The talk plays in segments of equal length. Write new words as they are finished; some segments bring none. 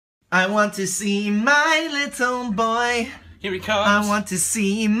I want to see my little boy. Here he comes. I want to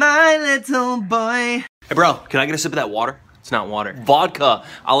see my little boy. Hey bro, can I get a sip of that water? It's not water. Vodka.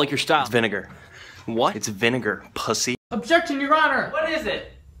 I like your style. It's vinegar. What? It's vinegar, pussy. Objection, Your Honor. What is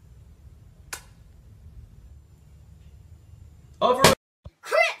it? Over.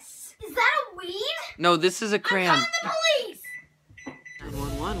 Chris, is that a weed? No, this is a crayon. I'm calling the police.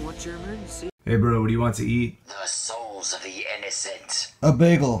 911, what's your emergency? Hey bro, what do you want to eat? The souls of the innocent. A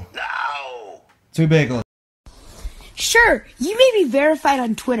bagel. No! 2 bagels. Sure, you may be verified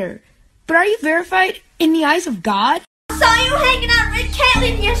on Twitter, but are you verified in the eyes of God? I saw you hanging out with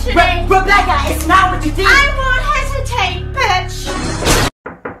Caitlin yesterday. Rebecca, it's not what you did. I won't hesitate,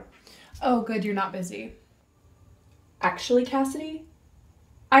 bitch. Oh, good, you're not busy. Actually, Cassidy,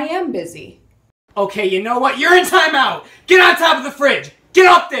 I am busy. Okay, you know what? You're in timeout. Get on top of the fridge. Get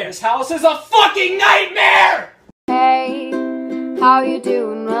up there. This house is a fucking nightmare. Hey, how you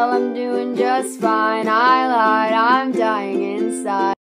doing? Well, I'm doing just fine. I lied, I'm dying inside.